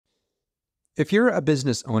If you're a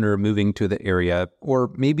business owner moving to the area,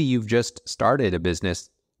 or maybe you've just started a business,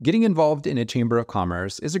 getting involved in a Chamber of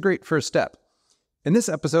Commerce is a great first step. In this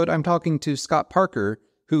episode, I'm talking to Scott Parker,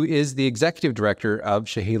 who is the Executive Director of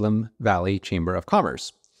Chehalem Valley Chamber of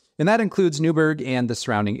Commerce. And that includes Newburgh and the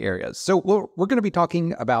surrounding areas. So we're going to be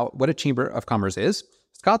talking about what a Chamber of Commerce is,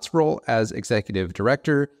 Scott's role as Executive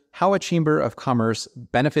Director, how a Chamber of Commerce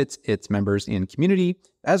benefits its members and community,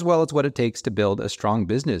 as well as what it takes to build a strong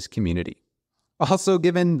business community. Also,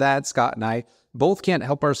 given that Scott and I both can't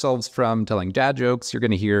help ourselves from telling dad jokes, you're going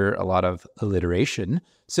to hear a lot of alliteration,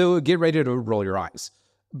 so get ready to roll your eyes.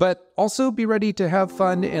 But also be ready to have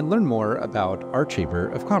fun and learn more about our Chamber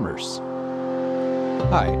of Commerce.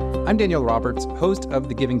 Hi, I'm Daniel Roberts, host of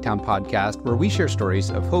the Giving Town podcast, where we share stories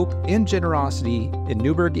of hope and generosity in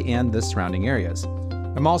Newburgh and the surrounding areas.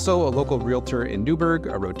 I'm also a local realtor in Newburgh,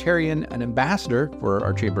 a Rotarian, an ambassador for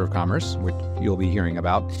our Chamber of Commerce, which you'll be hearing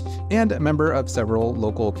about, and a member of several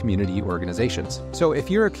local community organizations. So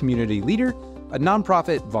if you're a community leader, a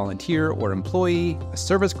nonprofit volunteer or employee, a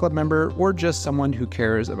service club member, or just someone who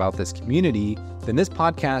cares about this community, then this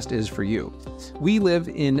podcast is for you. We live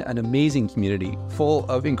in an amazing community full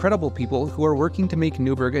of incredible people who are working to make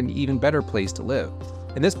Newburgh an even better place to live.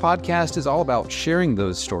 And this podcast is all about sharing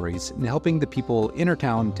those stories and helping the people in our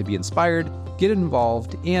town to be inspired, get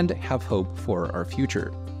involved, and have hope for our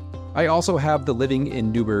future. I also have the Living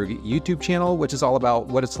in Newburgh YouTube channel, which is all about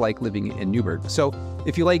what it's like living in Newburgh. So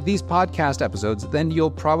if you like these podcast episodes, then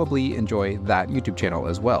you'll probably enjoy that YouTube channel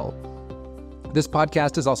as well. This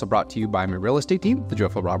podcast is also brought to you by my real estate team, the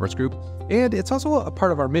Joyful Roberts Group, and it's also a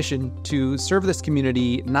part of our mission to serve this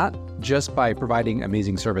community not just by providing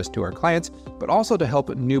amazing service to our clients, but also to help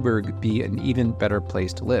Newburgh be an even better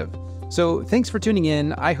place to live. So thanks for tuning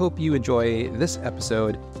in. I hope you enjoy this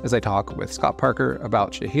episode as I talk with Scott Parker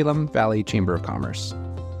about Chehalem Valley Chamber of Commerce.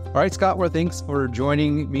 All right, Scott, well, thanks for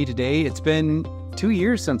joining me today. It's been 2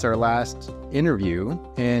 years since our last interview,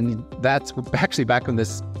 and that's actually back when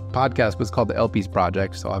this podcast was called the LPs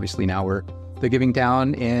Project. So obviously now we're the Giving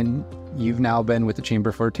Town, and you've now been with the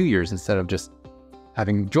Chamber for 2 years instead of just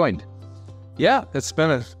having joined. Yeah, it's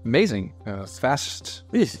been amazing. It's fast.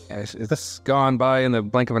 It's gone by in the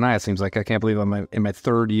blink of an eye. It seems like I can't believe I'm in my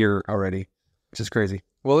third year already, which is crazy.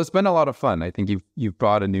 Well, it's been a lot of fun. I think you've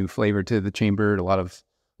brought a new flavor to the Chamber, a lot of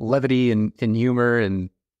levity and humor, and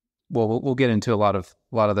we'll get into a lot of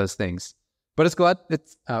those things. But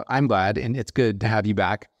I'm glad, and it's good to have you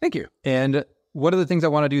back. Thank you. And one of the things I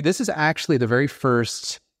want to do, this is actually the very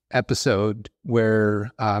first episode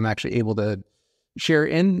where I'm actually able to share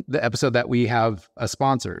in the episode that we have a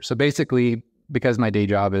sponsor. So basically, because my day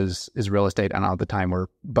job is real estate, and I don't have the time or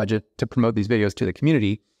budget to promote these videos to the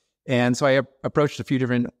community. And so I approached a few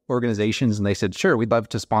different organizations, and they said, sure, we'd love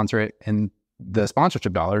to sponsor it. And the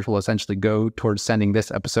sponsorship dollars will essentially go towards sending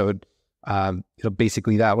this episode.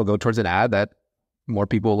 Basically that will go towards an ad that more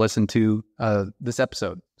people will listen to this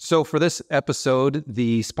episode. So for this episode,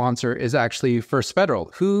 the sponsor is actually First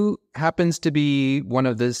Federal, who happens to be one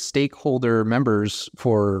of the stakeholder members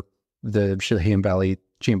for the Chehalem Valley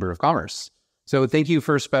Chamber of Commerce. So thank you,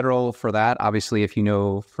 First Federal, for that. Obviously, if you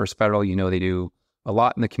know First Federal, you know they do a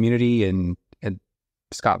lot in the community, and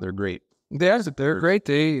Scott, they're great. They're great.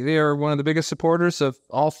 They are one of the biggest supporters of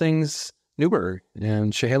all things Newburgh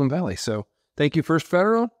and Chehalem Valley. So thank you, First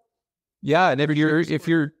Federal. Yeah, and if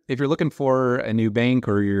you're looking for a new bank,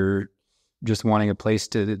 or you're just wanting a place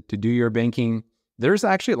to do your banking, there's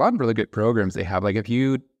actually a lot of really good programs they have. Like if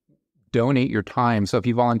you donate your time, so if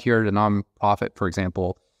you volunteer at a nonprofit, for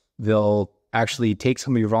example, they'll actually take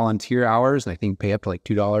some of your volunteer hours, and I think pay up to like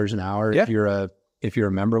 $2 an hour if you're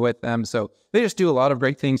a member with them. So they just do a lot of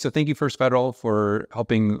great things. So thank you, First Federal, for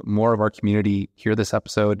helping more of our community hear this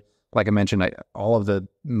episode. Like I mentioned, all of the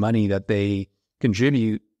money that they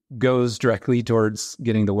contribute goes directly towards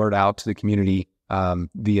getting the word out to the community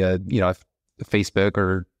via, Facebook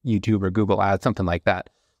or YouTube or Google ads, something like that.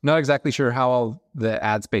 Not exactly sure how all the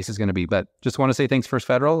ad space is going to be, but just want to say thanks, First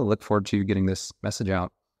Federal. I look forward to getting this message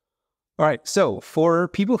out. All right. So for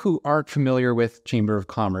people who aren't familiar with Chamber of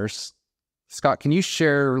Commerce, Scott, can you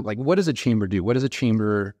share, what does a chamber do? What is a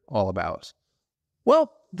chamber all about?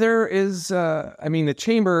 Well, there is, the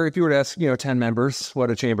chamber, if you were to ask, 10 members what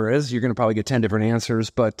a chamber is, you're going to probably get 10 different answers.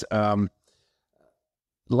 But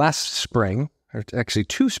last spring, or actually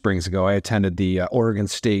 2 springs ago, I attended the Oregon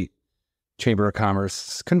State Chamber of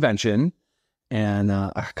Commerce convention. And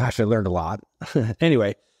I learned a lot.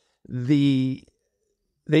 Anyway, they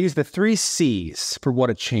use the 3 C's for what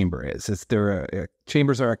a chamber is.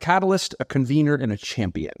 Chambers are a catalyst, a convener, and a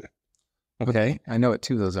champion. Okay, I know what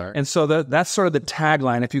 2 of those are. And so that's sort of the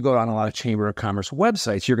tagline. If you go on a lot of Chamber of Commerce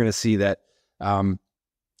websites, you're going to see that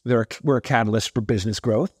We're a catalyst for business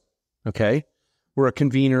growth. Okay. We're a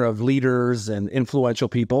convener of leaders and influential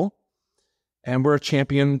people, and we're a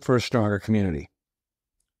champion for a stronger community.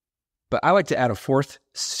 But I like to add a fourth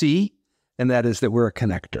C, and that is that we're a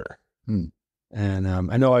connector. And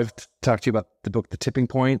I know I've talked to you about the book, The Tipping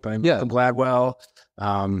Point by Malcolm Gladwell.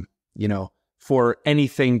 For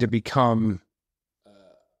anything to become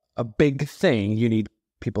a big thing, you need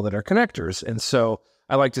people that are connectors. And so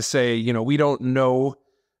I like to say, we don't know,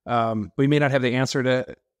 we may not have the answer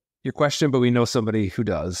to your question, but we know somebody who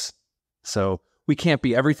does. So we can't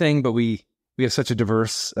be everything, but we have such a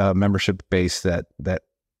diverse membership base that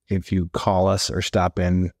if you call us or stop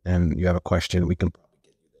in and you have a question, we can probably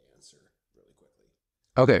get you the answer really quickly.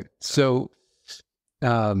 Okay. So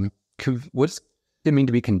what does it mean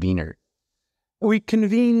to be convener? We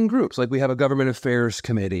convene groups. Like we have a government affairs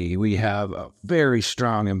committee. We have a very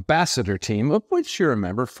strong ambassador team, of which you're a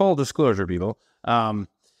member. Full disclosure, people. I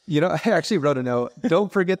actually wrote a note.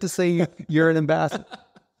 Don't forget to say you're an ambassador.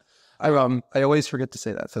 I always forget to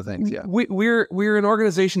say that. So thanks. Yeah. We're an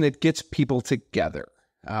organization that gets people together.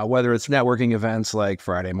 Whether it's networking events like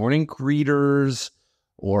Friday morning greeters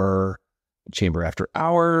or chamber after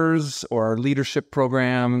hours or leadership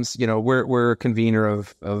programs, we're a convener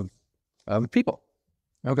of people.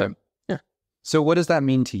 Okay. Yeah. So what does that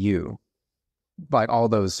mean to you? Like all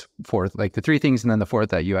those fourth, like the three things and then the fourth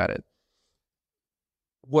that you added.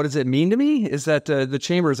 What does it mean to me is that the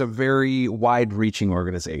chamber is a very wide-reaching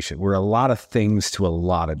organization. We're a lot of things to a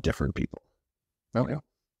lot of different people. Okay.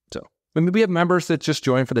 We have members that just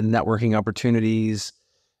join for the networking opportunities.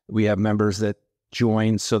 We have members that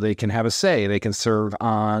join so they can have a say. They can serve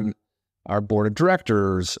on our board of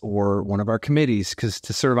directors or one of our committees, because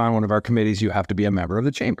to serve on one of our committees, you have to be a member of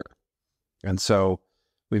the chamber. And so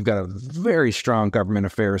we've got a very strong government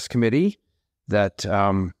affairs committee that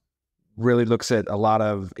really looks at a lot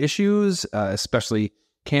of issues, especially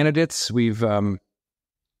candidates. We've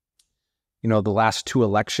the last two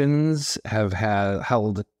elections have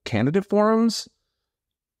held candidate forums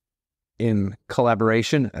in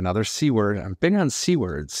collaboration, another C word. I'm big on C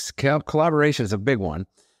words. Collaboration is a big one.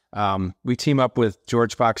 We team up with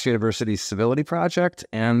George Fox University's Civility Project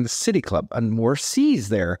and the City Club, and more C's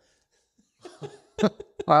there.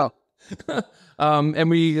 Wow. And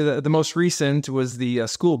we, the most recent was the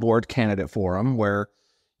school board candidate forum where,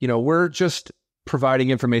 we're just providing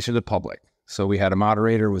information to the public. So we had a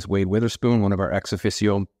moderator, was Wade Witherspoon, one of our ex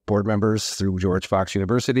officio board members through George Fox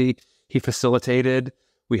University. He facilitated.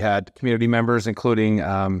 We had community members, including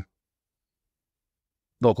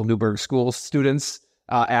local Newburgh school students,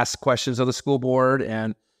 ask questions of the school board.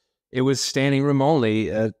 And it was standing room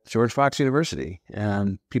only at George Fox University.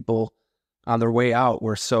 And people on their way out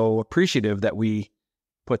were so appreciative that we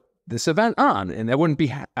put this event on. And it wouldn't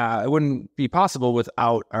be possible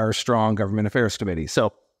without our strong government affairs committee.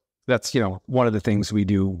 So that's, one of the things we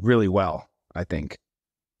do really well, I think.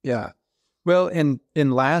 Yeah. Well, in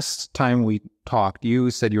last time we talked, you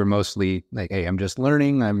said you were mostly like, hey, I'm just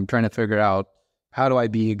learning. I'm trying to figure out how do I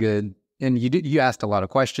be a good, and you asked a lot of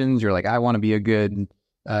questions. You're like, I want to be a good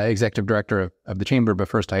executive director of the chamber, but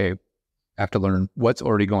first I have to learn what's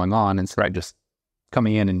already going on instead of just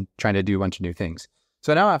coming in and trying to do a bunch of new things.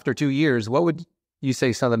 So now after 2 years, what would you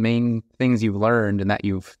say some of the main things you've learned and that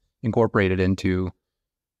you've incorporated into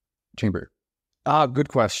chamber? Good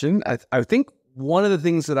question. I think one of the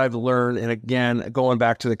things that I've learned, and again, going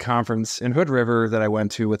back to the conference in Hood River that I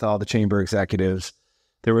went to with all the chamber executives,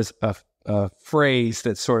 there was a phrase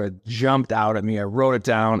that sort of jumped out at me. I wrote it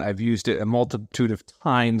down. I've used it a multitude of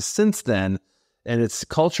times since then, and it's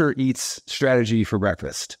culture eats strategy for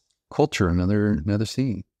breakfast. Culture, another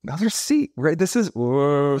C. Another C, right? This is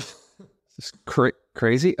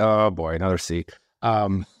crazy. Oh boy, another C.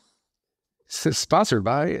 Sponsored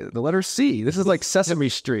by the letter C. This is like Sesame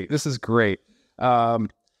Street. This is great. I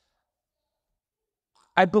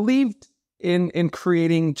believed in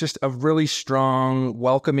creating just a really strong,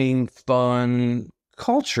 welcoming, fun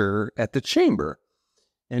culture at the chamber.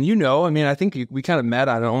 And I think we kind of met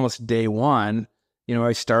on almost day one.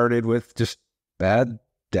 I started with just bad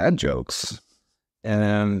dad jokes.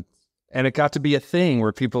 And it got to be a thing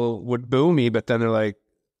where people would boo me, but then they're like,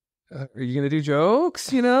 are you going to do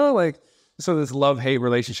jokes? So this love-hate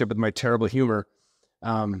relationship with my terrible humor.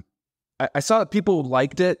 I saw that people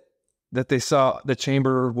liked it, that they saw the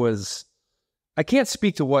chamber was... I can't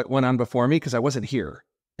speak to what went on before me because I wasn't here.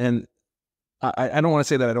 And I don't want to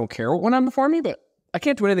say that I don't care what went on before me, but I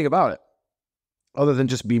can't do anything about it other than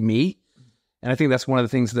just be me. And I think that's one of the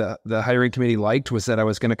things that the hiring committee liked, was that I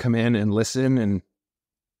was going to come in and listen and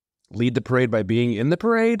lead the parade by being in the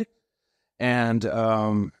parade. And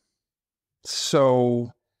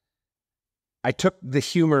So I took the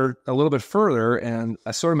humor a little bit further, and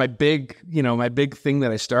sort of my big thing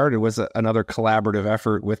that I started was another collaborative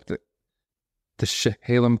effort with the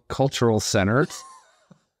Chehalem Cultural Center,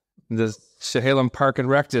 the Chehalem Park and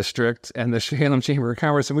Rec District, and the Chehalem Chamber of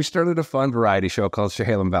Commerce, and we started a fun variety show called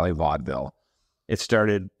Chehalem Valley Vaudeville. It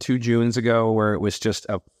started 2 Junes ago, where it was just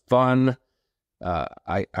a fun.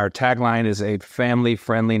 Our tagline is a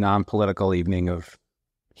family-friendly, non-political evening of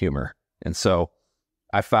humor, and so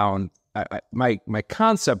I found my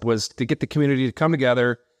concept was to get the community to come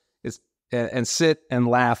together and sit and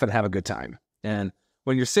laugh and have a good time. And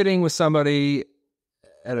when you're sitting with somebody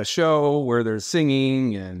at a show where there's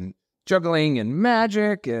singing and juggling and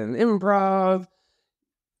magic and improv,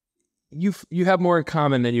 you have more in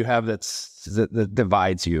common than you have that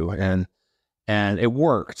divides you. And it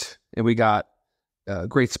worked. And we got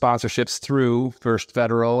great sponsorships through First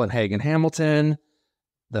Federal and Hagen Hamilton,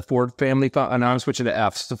 the Ford Family, and now I'm switching to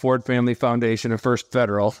F's, the Ford Family Foundation and First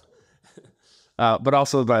Federal, but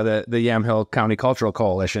also by the Yamhill County Cultural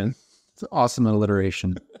Coalition. It's awesome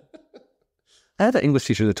alliteration. I had an English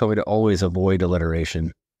teacher that told me to always avoid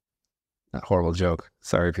alliteration. Not horrible joke.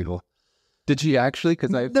 Sorry, people. Did she actually?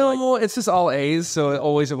 No, it's just all A's, so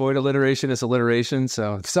always avoid alliteration is alliteration.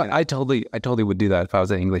 So I totally would do that if I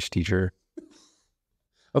was an English teacher.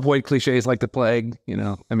 Avoid cliches like the plague.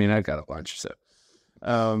 I mean, I've got a bunch. So,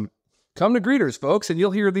 come to Greeters, folks, and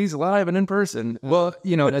you'll hear these live and in person. Well,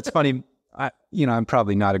 it's funny. I'm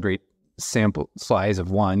probably not a great sample size of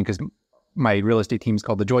one because my real estate team is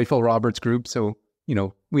called the Joyful Roberts Group. So,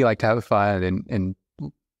 we like to have fun and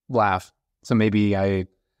laugh. So maybe I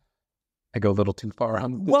go a little too far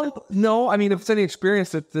on. Well, no, I mean, if it's any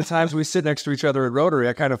experience that the times we sit next to each other at Rotary,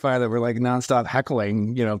 I kind of find that we're like nonstop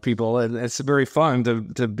heckling, people, and it's very fun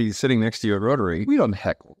to be sitting next to you at Rotary. We don't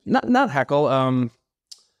heckle. Not heckle.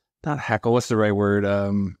 Not heckle. What's the right word?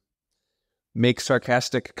 Make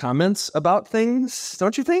sarcastic comments about things.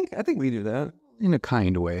 Don't you think? I think we do that in a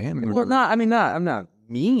kind way. I'm not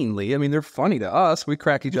meanly. I mean, they're funny to us. We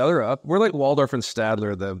crack each other up. We're like Waldorf and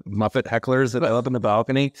Stadler, the Muppet hecklers that I up in the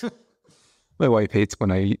balcony. My wife hates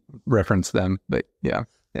when I reference them, but yeah,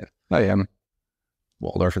 I am.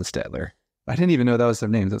 Waldorf and Stadler. I didn't even know that was their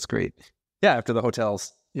names. That's great. Yeah, after the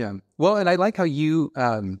hotels. Yeah. Well, and I like how you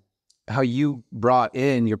brought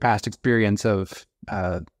in your past experience of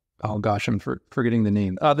oh gosh, I'm forgetting the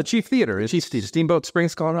name. The Chief Theater. Steamboat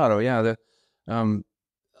Springs, Colorado. Yeah.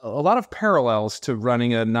 A lot of parallels to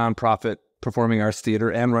running a nonprofit performing arts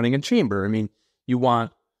theater and running a chamber. I mean, you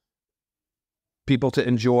want people to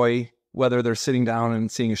enjoy whether they're sitting down and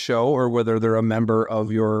seeing a show or whether they're a member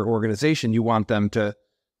of your organization. You want them to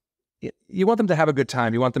have a good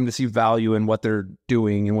time. You want them to see value in what they're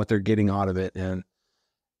doing and what they're getting out of it. And,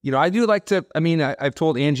 I do like to, I've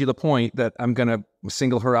told Angie Lapointe that I'm going to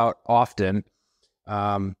single her out often.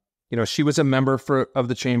 She was a member of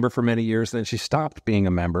the chamber for many years, then she stopped being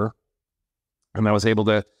a member. And I was able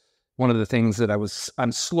to, one of the things that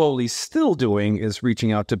I'm slowly still doing is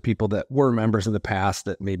reaching out to people that were members in the past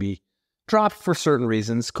that maybe dropped for certain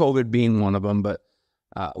reasons, COVID being one of them, but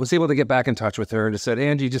was able to get back in touch with her and just said,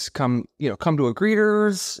 Angie, just come to a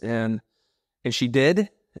Greeters. And she did,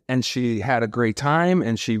 and she had a great time,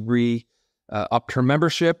 and she upped her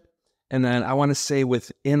membership. And then I want to say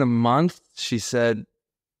within a month, she said,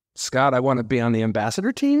 Scott, I want to be on the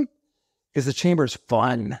ambassador team because the chamber's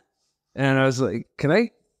fun. And I was like, can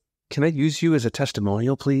I use you as a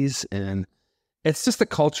testimonial, please? And it's just the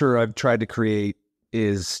culture I've tried to create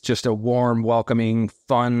is just a warm, welcoming,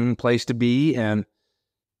 fun place to be. And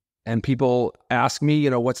people ask me,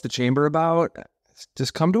 what's the chamber about?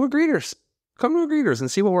 Just come to a Greeters. Come to a Greeters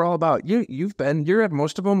and see what we're all about. You're at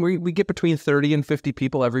most of them. We get between 30 and 50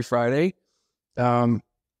 people every Friday.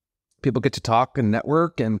 People get to talk and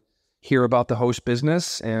network and hear about the host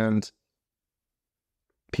business, and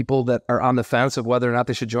people that are on the fence of whether or not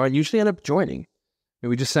they should join usually end up joining.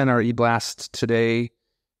 We just sent our e-blast today,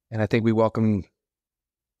 and I think we welcomed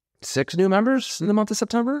 6 new members in the month of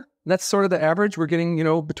September. That's sort of the average. We're getting,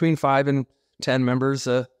 between 5 and 10 members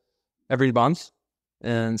every month.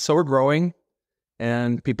 And so we're growing,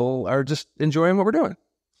 and people are just enjoying what we're doing.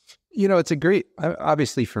 It's a great,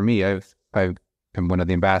 obviously for me, I'm one of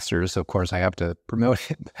the ambassadors, so of course I have to promote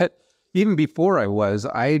it. But even before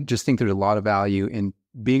I just think there's a lot of value in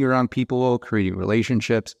being around people, creating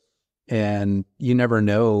relationships, and you never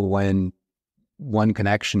know when one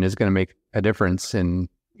connection is going to make a difference in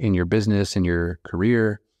your business, in your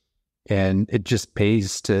career. And it just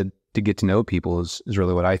pays to get to know people is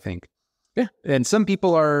really what I think. Yeah. And some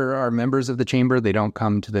people are members of the chamber. They don't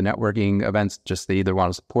come to the networking events, just they either want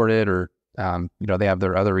to support it or, they have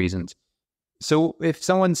their other reasons. So if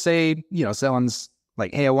someone's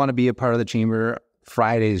like, hey, I want to be a part of the chamber,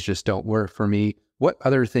 Fridays just don't work for me. What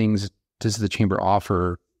other things does the chamber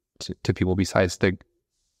offer to people besides the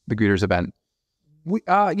greeters event? We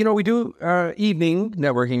do evening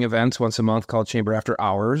networking events once a month called Chamber After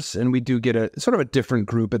Hours, and we do get a sort of a different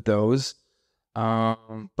group at those.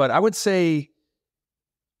 But I would say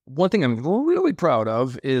one thing I'm really proud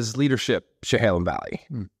of is leadership Chehalem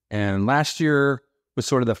Valley. And last year was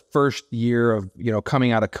sort of the first year of,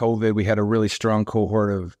 coming out of COVID. We had a really strong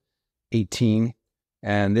cohort of 18.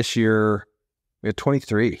 And this year we had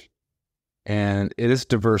 23. And it is a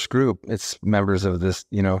diverse group. It's members of this,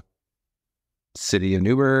 city of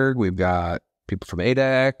Newburgh. We've got people from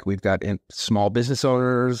ADEC. We've got small business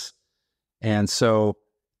owners. And so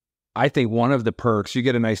I think one of the perks, you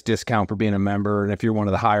get a nice discount for being a member. And if you're one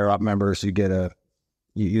of the higher up members, you get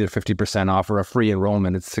either 50% off or a free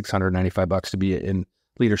enrollment. It's $695 to be in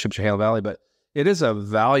Leadership Chehalem Valley. But it is a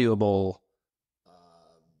valuable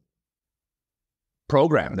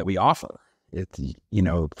program that we offer. It's,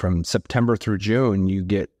 from September through June, you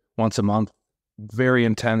get once a month, very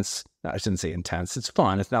intense. I shouldn't say intense. It's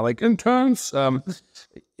fun. It's not like intense.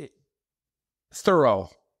 Thorough.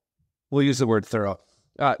 We'll use the word thorough.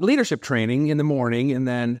 Leadership training in the morning, and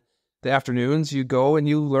then the afternoons you go and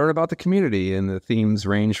you learn about the community, and the themes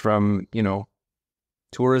range from,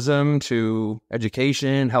 tourism to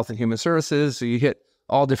education, health and human services. So you hit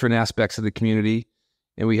all different aspects of the community,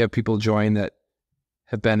 and we have people join that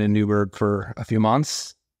have been in Newburgh for a few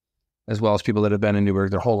months, as well as people that have been in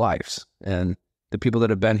Newburgh their whole lives. And the people that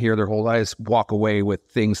have been here their whole lives walk away with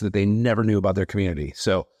things that they never knew about their community.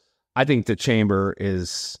 So I think the chamber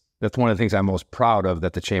that's one of the things I'm most proud of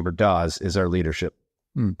that the chamber does is our leadership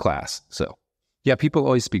class. So yeah, people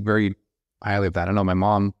always speak very highly of that. I know my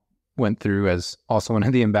mom went through as also one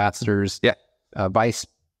of the ambassadors. Yeah. Vice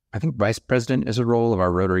president is a role of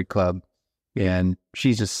our Rotary Club. And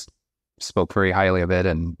she just spoke very highly of it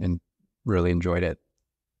and really enjoyed it.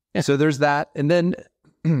 Yeah. So there's that. And then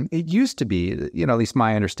it used to be, at least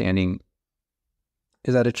my understanding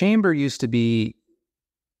is that a chamber used to be,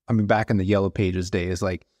 back in the Yellow Pages days,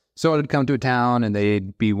 like someone would come to a town and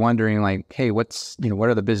they'd be wondering like, hey, what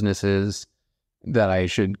are the businesses that I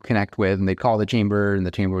should connect with? And they'd call the chamber and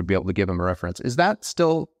the chamber would be able to give them a reference. Is that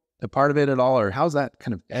still a part of it at all? Or how's that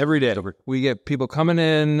kind of every day? We get people coming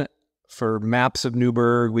in for maps of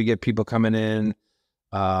Newburgh. We get people coming in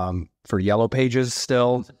for Yellow Pages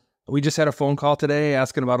still. We just had a phone call today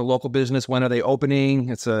asking about a local business. When are they opening?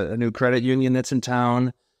 It's a new credit union that's in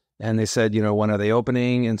town. And they said, when are they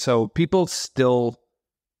opening? And so people still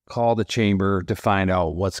call the chamber to find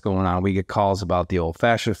out what's going on. We get calls about the Old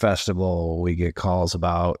Fashioned Festival. We get calls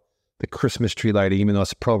about the Christmas tree lighting, even though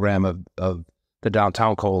it's a program of the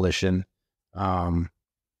Downtown Coalition.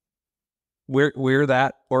 We're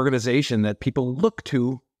that organization that people look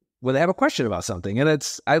to when they have a question about something. And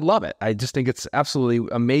I love it. I just think it's absolutely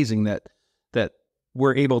amazing that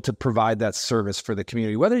we're able to provide that service for the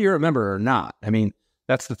community, whether you're a member or not.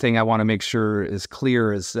 That's the thing I want to make sure is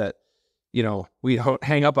clear is that, we don't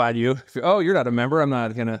hang up on you. If you're not a member, I'm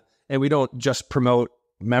not going to, and we don't just promote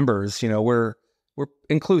members, we're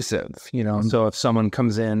inclusive, So if someone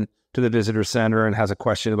comes in to the visitor center and has a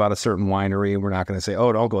question about a certain winery, we're not going to say,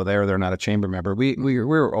 oh, don't go there. They're not a chamber member.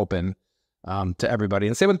 We're open to everybody.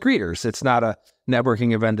 And same with greeters. It's not a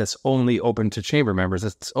networking event that's only open to chamber members.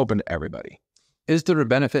 It's open to everybody. Is there a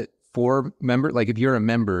benefit for member? Like if you're a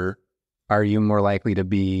member, are you more likely to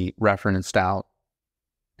be referenced out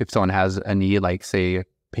if someone has a need, like say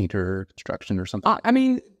painter, construction or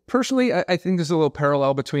something? Personally, I think there's a little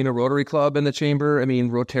parallel between a Rotary Club and the chamber.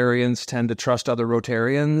 Rotarians tend to trust other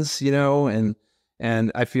Rotarians,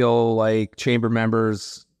 and I feel like chamber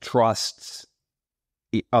members trust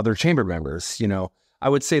other chamber members. I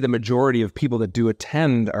would say the majority of people that do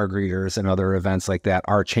attend our greeters and other events like that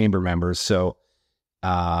are chamber members. So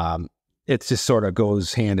it just sort of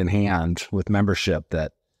goes hand in hand with membership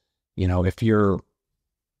that, if you're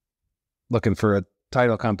looking for a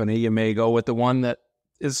title company, you may go with the one that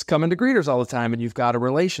is coming to greeters all the time and you've got a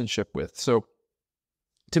relationship with. So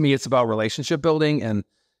to me, it's about relationship building, and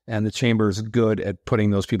the chamber is good at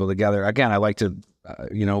putting those people together. Again, I like to,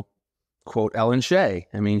 quote Ellen Shea.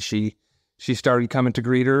 She started coming to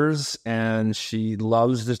greeters, and she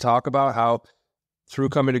loves to talk about how through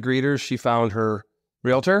coming to greeters, she found her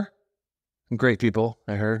realtor. Great people,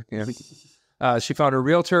 I heard. She found her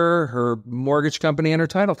realtor, her mortgage company, and her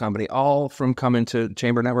title company, all from coming to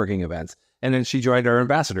chamber networking events. And then she joined our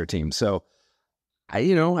ambassador team. So I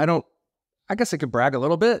guess I could brag a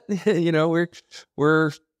little bit.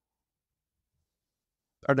 We're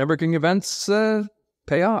our networking events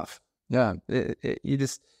pay off. Yeah.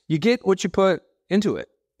 You get what you put into it.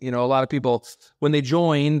 A lot of people, when they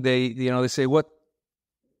join, they say, what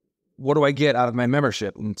do I get out of my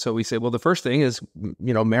membership? And so we say, well, the first thing is,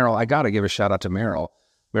 Meryl, I got to give a shout out to Meryl.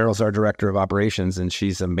 Meryl's our director of operations, and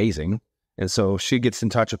she's amazing. And so she gets in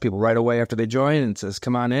touch with people right away after they join and says,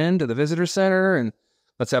 come on in to the visitor center and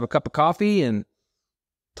let's have a cup of coffee and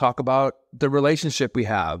talk about the relationship we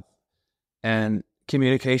have. And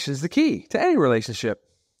communication is the key to any relationship.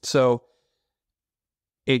 So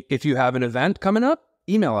if you have an event coming up,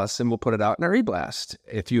 email us and we'll put it out in our e-blast.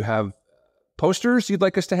 If you have posters you'd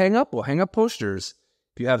like us to hang up, we'll hang up posters.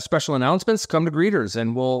 If you have special announcements, come to Greeters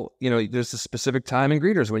and there's a specific time in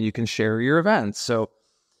Greeters when you can share your events. So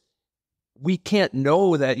we can't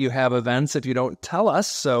know that you have events if you don't tell us.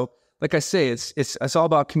 So like I say, it's all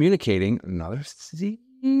about communicating. Another C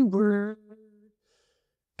word.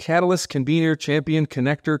 Catalyst, convener, champion,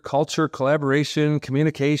 connector, culture, collaboration,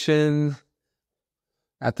 communication.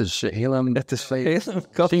 At the Chehalem,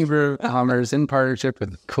 Chamber of Commerce in partnership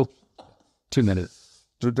with Cool. 2 minutes.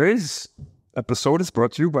 Today's episode is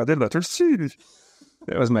brought to you by the letter C.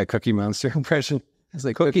 That was my Cookie Monster impression. It's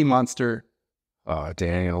like Cookie Monster. Oh,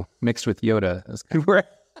 Daniel. Mixed with Yoda.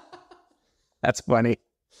 That's funny.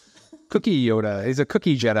 Cookie Yoda. He's a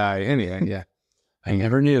cookie Jedi. Anyway, yeah. I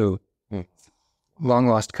never knew. Long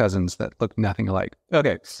lost cousins that look nothing alike.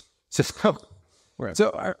 Okay. So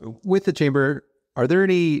with the Chamber, are there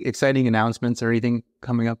any exciting announcements or anything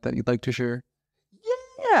coming up that you'd like to share?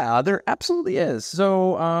 Yeah, there absolutely is.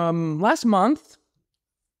 So last month,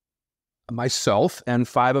 myself and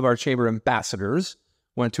 5 of our Chamber ambassadors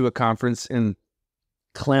went to a conference in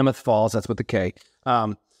Klamath Falls. That's with the K.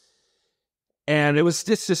 And it's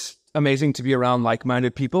just amazing to be around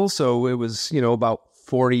like-minded people. So it was, about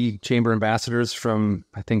 40 Chamber ambassadors from,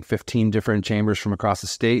 I think, 15 different chambers from across the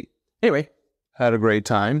state. Anyway, had a great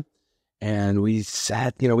time. And we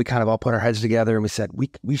sat, we kind of all put our heads together and we said,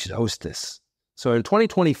 we should host this. So in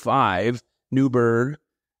 2025, Newburgh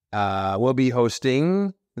will be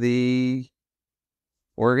hosting the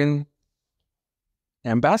Oregon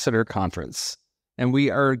Ambassador Conference. And we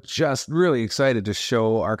are just really excited to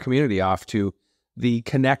show our community off to the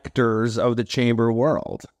connectors of the chamber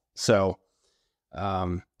world. So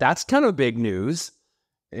that's kind of big news.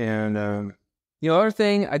 And the other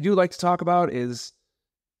thing I do like to talk about is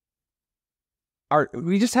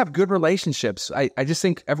we just have good relationships. I just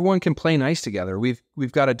think everyone can play nice together.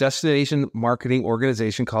 We've got a destination marketing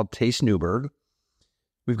organization called Taste Newburgh.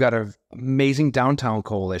 We've got an amazing downtown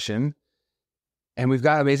coalition. And we've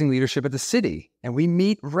got amazing leadership at the city. And we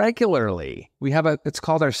meet regularly. We have it's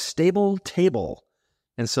called our stable table.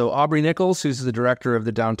 And so Aubrey Nichols, who's the director of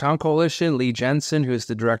the Downtown Coalition, Lee Jensen, who's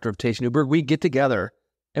the director of Taste Newburgh, we get together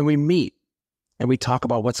and we meet and we talk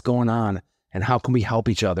about what's going on and how can we help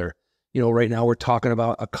each other. Right now we're talking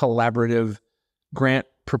about a collaborative grant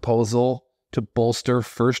proposal to bolster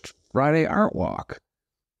First Friday Art Walk.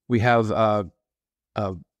 We have a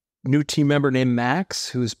new team member named Max,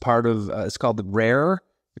 who's part of, it's called the RARE,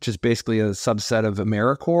 which is basically a subset of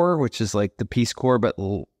AmeriCorps, which is like the Peace Corps, but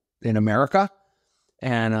in America.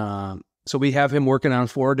 And so we have him working on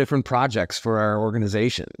 4 different projects for our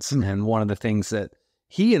organizations. And one of the things that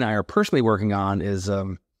he and I are personally working on is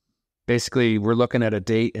basically we're looking at a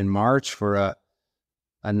date in March for a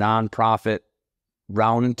nonprofit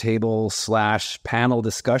roundtable / panel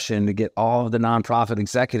discussion to get all of the nonprofit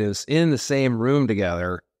executives in the same room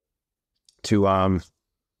together to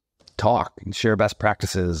talk and share best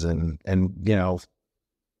practices and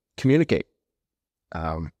communicate.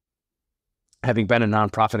 Having been a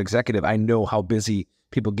nonprofit executive, I know how busy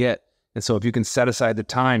people get. And so if you can set aside the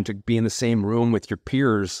time to be in the same room with your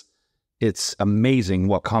peers, it's amazing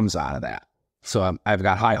what comes out of that. So I've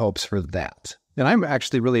got high hopes for that. And I'm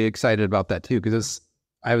actually really excited about that too, because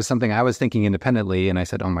I was something I was thinking independently, and I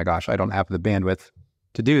said, oh my gosh, I don't have the bandwidth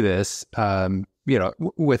to do this,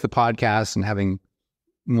 with the podcast and having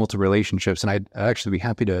multiple relationships. And I'd actually be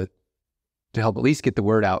happy to help at least get the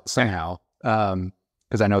word out somehow.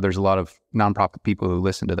 Because I know there's a lot of nonprofit people who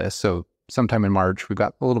listen to this. So sometime in March, we've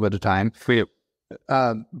got a little bit of time. We do.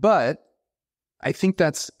 But I think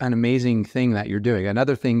that's an amazing thing that you're doing.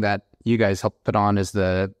 Another thing that you guys helped put on is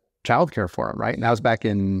the childcare forum, right? And that was back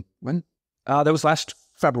in when? That was last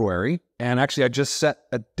February. And actually, I just set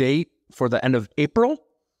a date for the end of April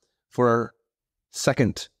for our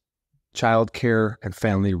second childcare and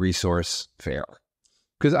family resource fair.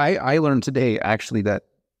 Because I learned today, actually, that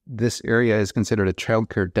this area is considered a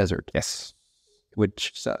childcare desert. Yes.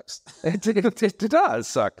 Which sucks. It does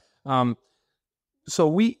suck.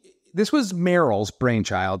 So this was Meryl's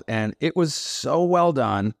brainchild, and it was so well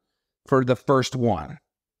done for the first one.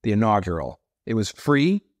 the inaugural. It was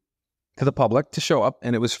free to the public to show up,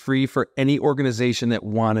 and it was free for any organization that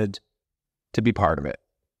wanted to be part of it.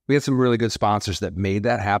 We had some really good sponsors that made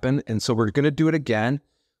that happen, and so we're going to do it again.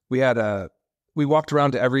 We walked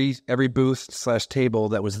around to every booth / table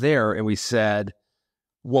that was there, and we said,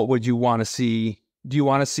 what would you want to see? Do you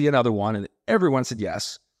want to see another one? And everyone said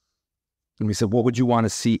yes. And we said, what would you want to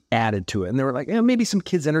see added to it? And they were like, maybe some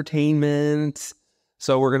kids' entertainment.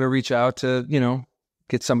 So we're going to reach out to,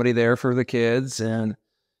 get somebody there for the kids and,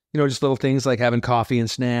 just little things like having coffee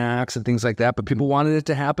and snacks and things like that. But people wanted it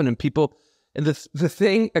to happen, and the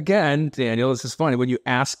thing, again, Daniel, this is funny. When you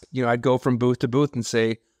ask, I'd go from booth to booth and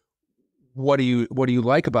say, what do you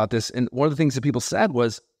like about this? And one of the things that people said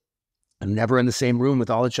was, I'm never in the same room with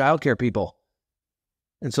all the childcare people.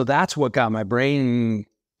 And so that's what got my brain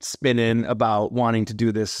spinning about wanting to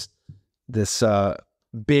do this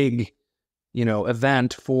big,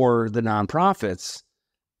 event for the nonprofits,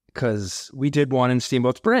 because we did one in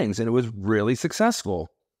Steamboat Springs and it was really successful.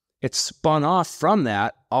 It spun off from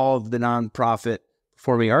that, all of the nonprofit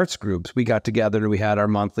performing arts groups. We got together and we had our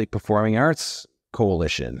monthly performing arts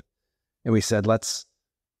coalition. And we said, let's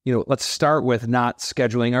start with not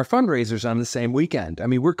scheduling our fundraisers on the same weekend. I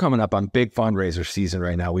mean, we're coming up on big fundraiser season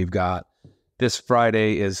right now. We've got this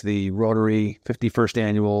Friday is the Rotary 51st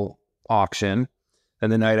annual auction.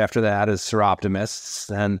 And the night after that is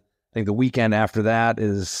Seroptimists. And I think the weekend after that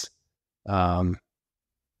is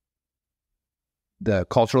the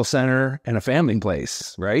Cultural Center and a Family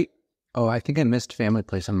Place, right? Oh, I think I missed Family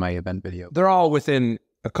Place on my event video. They're all within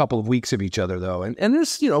a couple of weeks of each other, though. And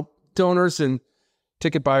there's, donors and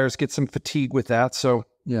ticket buyers get some fatigue with that. So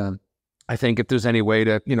yeah, I think if there's any way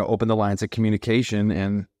to, open the lines of communication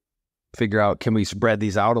and figure out, can we spread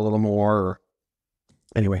these out a little more? Or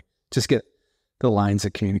anyway, just get the lines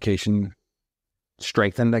of communication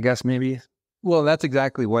strengthened, I guess, maybe. Well, that's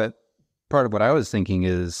exactly part of what I was thinking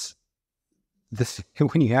is this.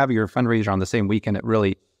 When you have your fundraiser on the same weekend, it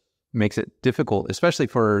really makes it difficult, especially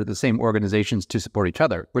for the same organizations to support each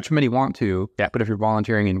other, which many want to. Yeah. But if you're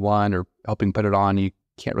volunteering in one or helping put it on, you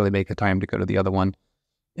can't really make the time to go to the other one.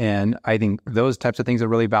 And I think those types of things are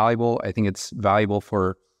really valuable. I think it's valuable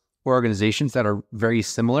for organizations that are very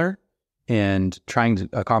similar and trying to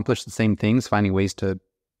accomplish the same things, finding ways to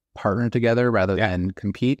partner together rather than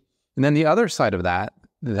compete. And then the other side of that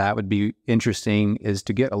would be interesting is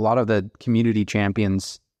to get a lot of the community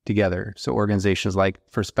champions together. So organizations like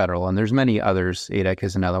First Federal, and there's many others. ADEC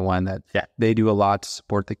is another one that they do a lot to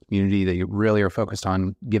support the community. They really are focused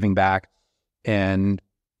on giving back and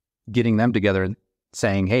getting them together and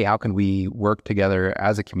saying, hey, how can we work together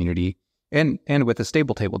as a community? And with a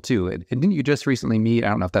stable table too. And didn't you just recently meet? I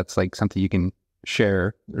don't know if that's like something you can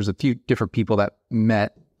share. There's a few different people that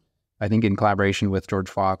met, I think in collaboration with George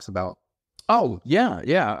Fox about. Oh, yeah.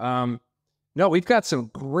 No, we've got a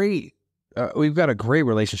great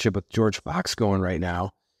relationship with George Fox going right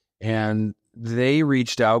now. And they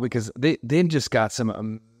reached out because they just got some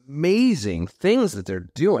amazing things that they're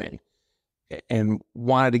doing and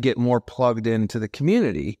wanted to get more plugged into the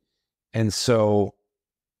community. And so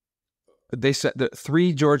they said that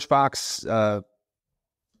 3 George Fox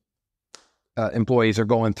employees are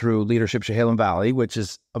going through Leadership Chehalem Valley, which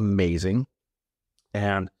is amazing.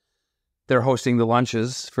 And they're hosting the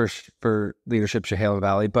lunches for Leadership Chehalem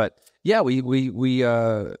Valley. But yeah, we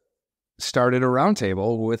started a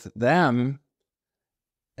roundtable with them.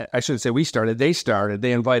 I shouldn't say we started. They started.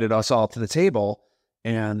 They invited us all to the table,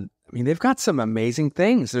 and I mean they've got some amazing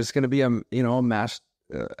things. There's going to be a mass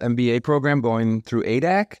MBA program going through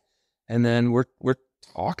ADAC, and then we're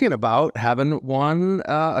talking about having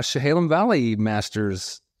a Chehalem Valley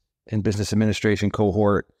Masters in Business Administration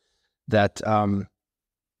cohort that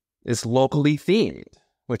is locally themed,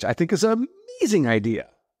 which I think is an amazing idea.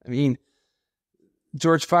 I mean,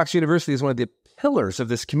 George Fox University is one of the pillars of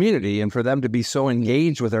this community, and for them to be so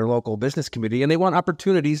engaged with their local business community, and they want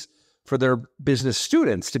opportunities for their business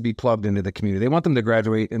students to be plugged into the community. They want them to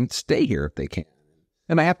graduate and stay here if they can.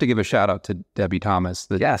 And I have to give a shout out to Debbie Thomas.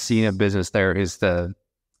 The Dean of Business there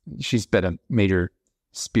she's been a major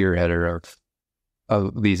spearheader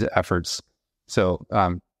of these efforts. So,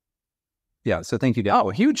 so thank you, Debbie. Oh,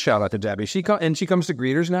 huge shout out to Debbie. She comes to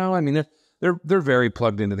greeters now. I mean, they're very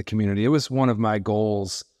plugged into the community. It was one of my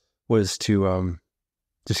goals was to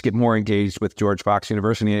just get more engaged with George Fox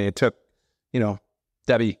University. It took,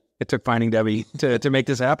 Debbie. It took finding Debbie to make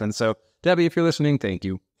this happen. So, Debbie, if you're listening, thank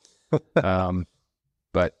you.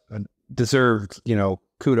 But deserved,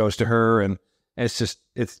 kudos to her, and it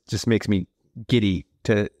just makes me giddy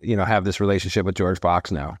to have this relationship with George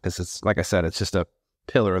Fox now, because it's, like I said, it's just a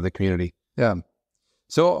pillar of the community. Yeah.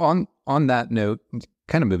 So on that note,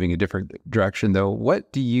 kind of moving a different direction though.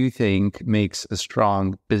 What do you think makes a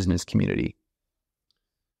strong business community?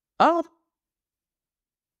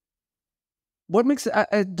 What makes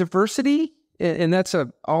a diversity? And that's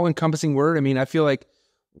a all-encompassing word. I mean, I feel like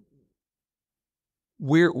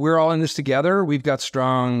we're all in this together. We've got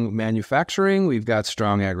strong manufacturing, we've got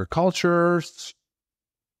strong agriculture,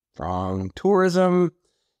 strong tourism.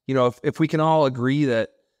 You know, if we can all agree that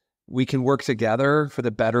we can work together for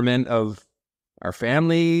the betterment of our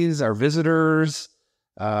families, our visitors,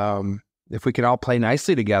 if we can all play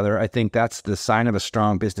nicely together, I think that's the sign of a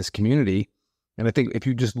strong business community. And I think if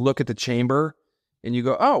you just look at the chamber and you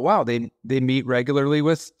go, oh, wow, they meet regularly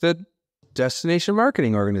with the destination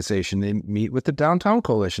marketing organization. They meet with the downtown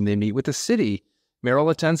coalition. They meet with the city. Merrill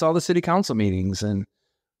attends all the city council meetings. And,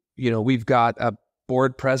 you know, we've got a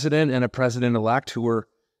board president and a president-elect who were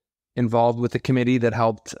involved with the committee that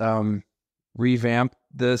helped revamp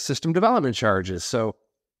the system development charges. So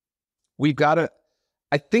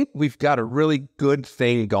I think we've got a really good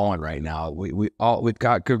thing going right now. We've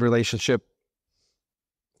got good relationship.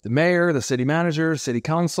 The mayor, the city manager, city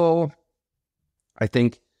council.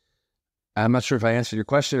 I'm not sure if I answered your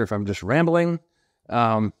question or if I'm just rambling.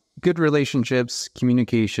 Good relationships,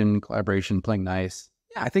 communication, collaboration, playing nice.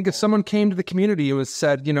 Yeah, I think if someone came to the community and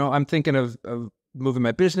said, you know, I'm thinking of moving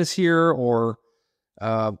my business here, or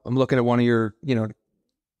I'm looking at one of your, you know,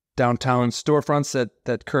 downtown storefronts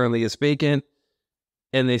that currently is vacant,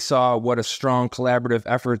 and they saw what a strong collaborative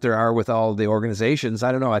effort there are with all the organizations,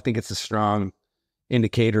 I don't know, I think it's a strong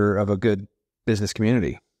indicator of a good business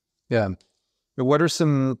community. Yeah. What are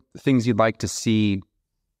some things you'd like to see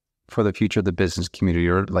for the future of the business community?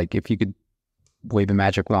 Or like if you could wave a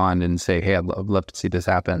magic wand and say, hey, I'd love to see this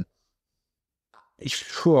happen.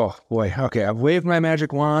 Oh, boy. Okay. I've waved my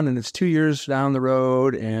magic wand and it's 2 years down the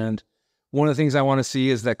road. And one of the things I want to see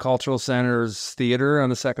is that Cultural Center's theater on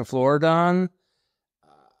the second floor done.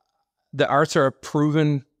 The arts are a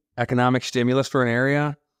proven economic stimulus for an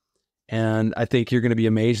area. And I think you're going to be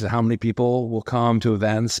amazed at how many people will come to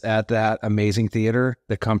events at that amazing theater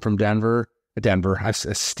that come from Denver. I have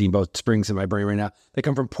Steamboat Springs in my brain right now. They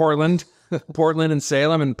come from Portland and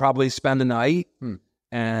Salem, and probably spend a night.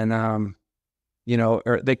 And, you know,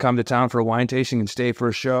 or they come to town for a wine tasting and stay for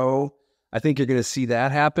a show. I think you're going to see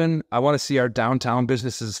that happen. I want to see our downtown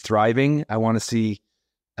businesses thriving. I want to see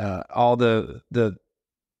all the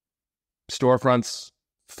storefronts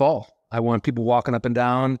full. I want people walking up and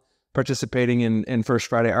down, participating in First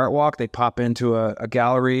Friday Art Walk. They pop into a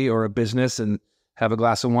gallery or a business and have a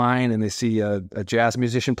glass of wine, and they see a jazz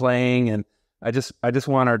musician playing. And I just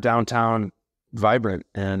want our downtown vibrant,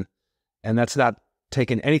 and that's not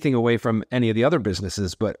taking anything away from any of the other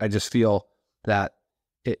businesses, but I just feel that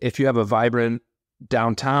if you have a vibrant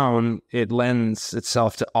downtown, it lends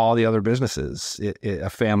itself to all the other businesses. A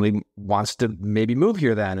family wants to maybe move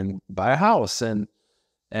here then and buy a house, and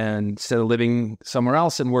instead of living somewhere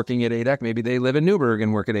else and working at ADEC, maybe they live in Newburgh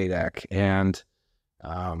and work at ADEC. And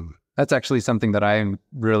that's actually something that I'm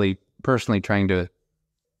really personally trying to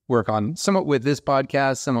work on, somewhat with this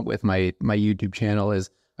podcast, somewhat with my YouTube channel, is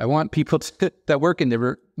I want people that work in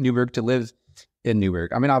Newburgh to live in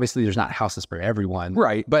Newburgh. I mean, obviously there's not houses for everyone.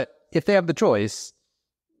 Right. But if they have the choice,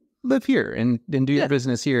 live here and do your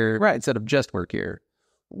business here, right, instead of just work here.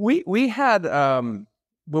 We had...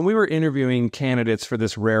 when we were interviewing candidates for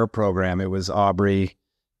this RARE program, it was Aubrey,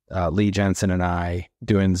 Lee Jensen, and I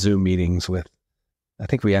doing Zoom meetings with, I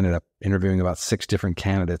think we ended up interviewing about 6 different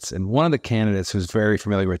candidates. And one of the candidates who's very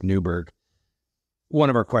familiar with Newburgh, one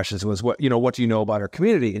of our questions was, what do you know about our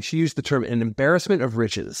community? And she used the term an embarrassment of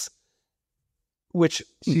riches, which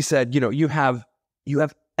she said, you have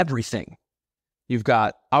everything. You've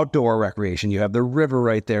got outdoor recreation. You have the river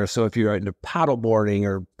right there. So if you're into paddleboarding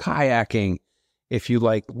or kayaking, if you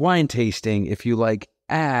like wine tasting, if you like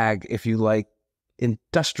ag, if you like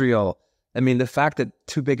industrial, I mean, the fact that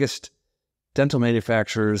 2 biggest dental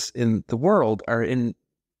manufacturers in the world are in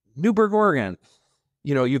Newburgh, Oregon.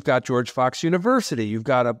 You know, you've got George Fox University. You've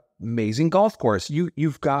got an amazing golf course.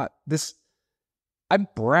 You've got this. I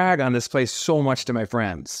brag on this place so much to my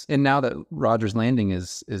friends. And now that Rogers Landing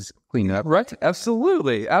is cleaned up. Right.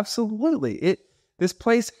 Absolutely. Absolutely. This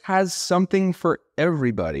place has something for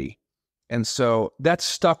everybody. And so that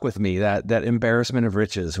stuck with me. That embarrassment of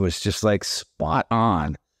riches was just like spot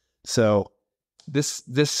on. So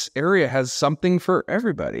this area has something for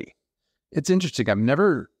everybody. It's interesting. I've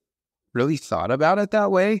never really thought about it that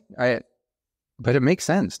way. But it makes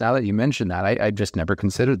sense now that you mentioned that. I just never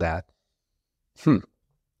considered that.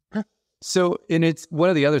 So, and it's one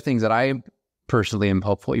of the other things that I personally am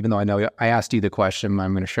hopeful, even though I know I asked you the question,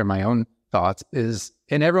 I'm going to share my own thoughts is,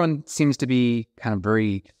 and everyone seems to be kind of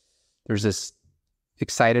there's this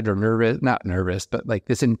excited or not nervous, but like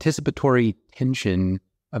this anticipatory tension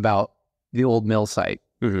about the old mill site.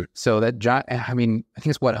 Mm-hmm. So that, I think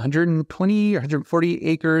it's 120 or 140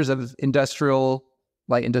 acres of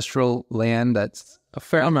light industrial land. That's a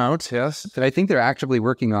fair amount, yes. That I think they're actively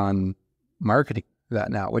working on marketing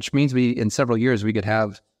that now, which means in several years, we could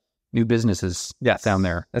have new businesses down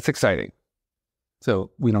there. That's exciting.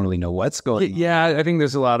 So we don't really know what's going on. Yeah, I think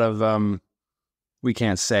there's a lot of, we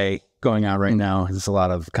can't say going on right now. There's a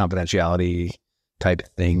lot of confidentiality type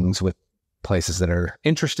things with places that are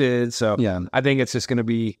interested. So I think it's just going to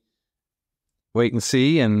be wait and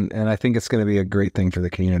see. And I think it's going to be a great thing for the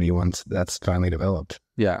community once that's finally developed.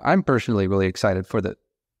 Yeah, I'm personally really excited for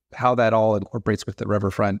how that all incorporates with the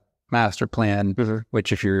Riverfront Master Plan,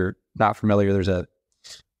 which if you're not familiar, there's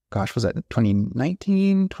was that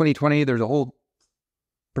 2019, 2020? There's a whole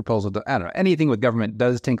proposal. I don't know. Anything with government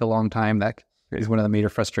does take a long time. That is one of the major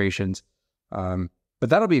frustrations. But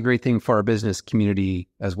that'll be a great thing for our business community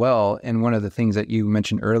as well. And one of the things that you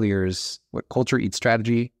mentioned earlier is what culture eats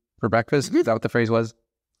strategy for breakfast. Is that what the phrase was?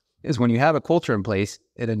 Is when you have a culture in place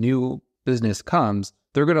and a new business comes,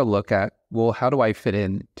 they're going to look at, well, how do I fit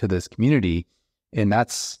in to this community? And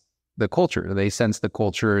that's the culture. They sense the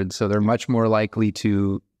culture. And so they're much more likely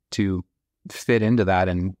to fit into that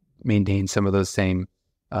and maintain some of those same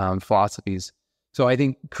philosophies. So I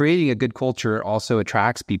think creating a good culture also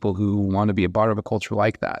attracts people who want to be a part of a culture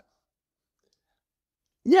like that.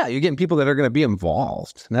 Yeah, you're getting people that are going to be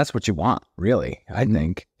involved. And that's what you want, really, I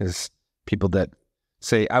think, is people that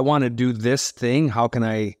say, I want to do this thing. How can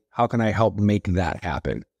I help make that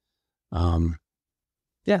happen? So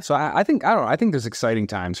I think there's exciting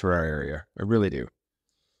times for our area. I really do.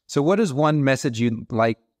 So what is one message you'd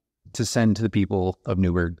like to send to the people of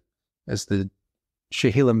Newburgh as the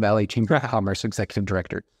Chehalem Valley Chamber of Commerce Executive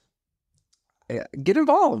Director? Get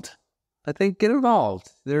involved. I think get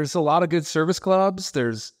involved. There's a lot of good service clubs.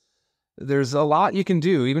 There's a lot you can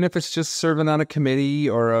do, even if it's just serving on a committee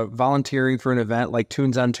or volunteering for an event like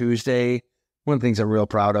Tunes on Tuesday. One of the things I'm real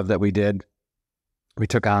proud of that we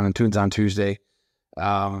took on Tunes on Tuesday.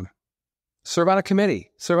 Serve on a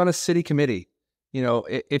committee, serve on a city committee. You know,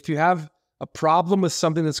 if you have a problem with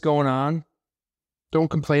something that's going on, don't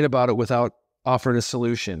complain about it without offering a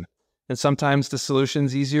solution. And sometimes the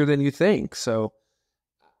solution's easier than you think. So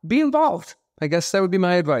be involved. I guess that would be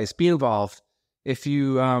my advice. Be involved. If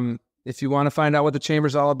you want to find out what the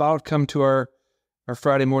chamber's all about, come to our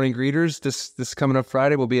Friday morning greeters. This coming up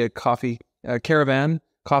Friday will be a caravan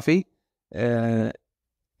coffee. It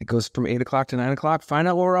goes from 8 o'clock to 9 o'clock. Find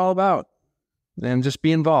out what we're all about and just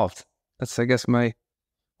be involved. That's, I guess,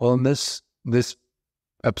 in this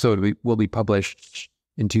episode will be published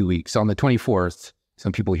in 2 weeks on the 24th.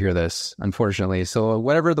 Some people hear this, unfortunately. So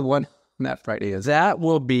whatever the one that Friday is, that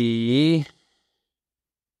will be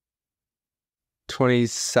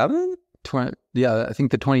 27th? Yeah, I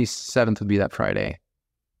think the 27th would be that Friday,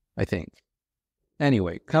 I think.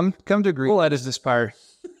 Anyway, come to agree. We'll edit this part.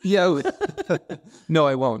 Yeah. No,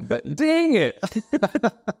 I won't. But dang it.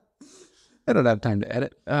 I don't have time to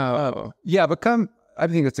edit. Yeah, but come. I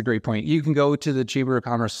think that's a great point. You can go to the Chamber of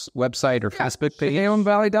Commerce website or Facebook page,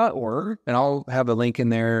 ChehalmValley.org, and I'll have a link in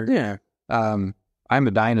there. Yeah. I'm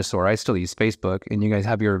a dinosaur. I still use Facebook, and you guys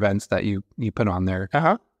have your events that you put on there.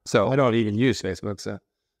 So I don't even use Facebook. So,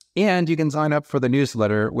 and you can sign up for the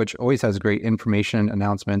newsletter, which always has great information,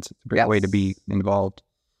 announcements. It's a great way to be involved.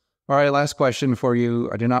 All right, last question for you.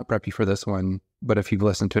 I did not prep you for this one, but if you've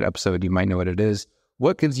listened to an episode, you might know what it is.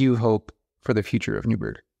 What gives you hope for the future of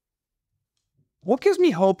Newburgh? What gives me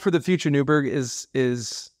hope for the future of Newburgh is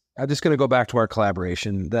I'm just going to go back to our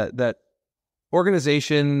collaboration, that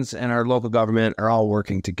organizations and our local government are all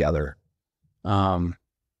working together. The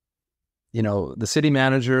city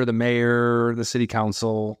manager, the mayor, the city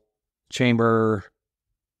council, chamber,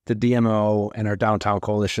 the DMO, and our downtown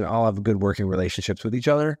coalition all have good working relationships with each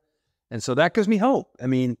other. And so that gives me hope. I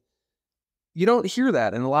mean, you don't hear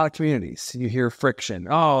that in a lot of communities. You hear friction.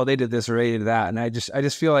 Oh, they did this or they did that. And I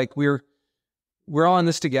just feel like we're all in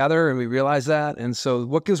this together and we realize that. And so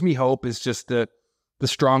what gives me hope is just the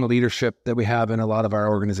strong leadership that we have in a lot of our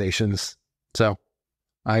organizations. So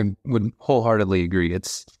I would wholeheartedly agree.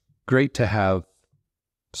 It's great to have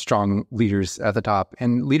strong leaders at the top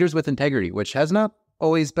and leaders with integrity, which has not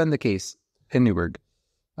always been the case in Newburgh.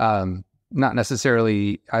 Not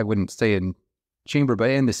necessarily, I wouldn't say in chamber, but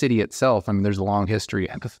in the city itself. I mean, there's a long history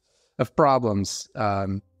of problems.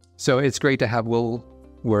 So it's great to have Will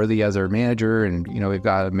Worthy as our manager, and we've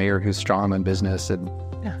got a mayor who's strong on business, and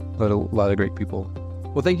a lot of great people.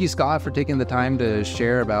 Well, thank you, Scott, for taking the time to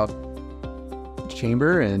share about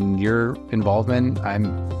chamber and your involvement.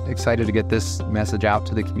 I'm excited to get this message out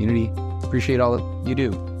to the community. Appreciate all that you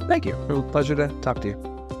do. Thank you. It was a pleasure to talk to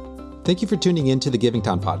you. Thank you for tuning in to the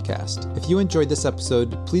Givingtown podcast. If you enjoyed this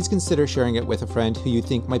episode, please consider sharing it with a friend who you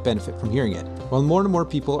think might benefit from hearing it. While more and more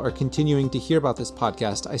people are continuing to hear about this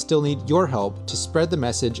podcast, I still need your help to spread the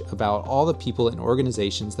message about all the people and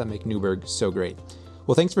organizations that make Newburgh so great.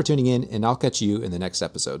 Well, thanks for tuning in, and I'll catch you in the next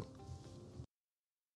episode.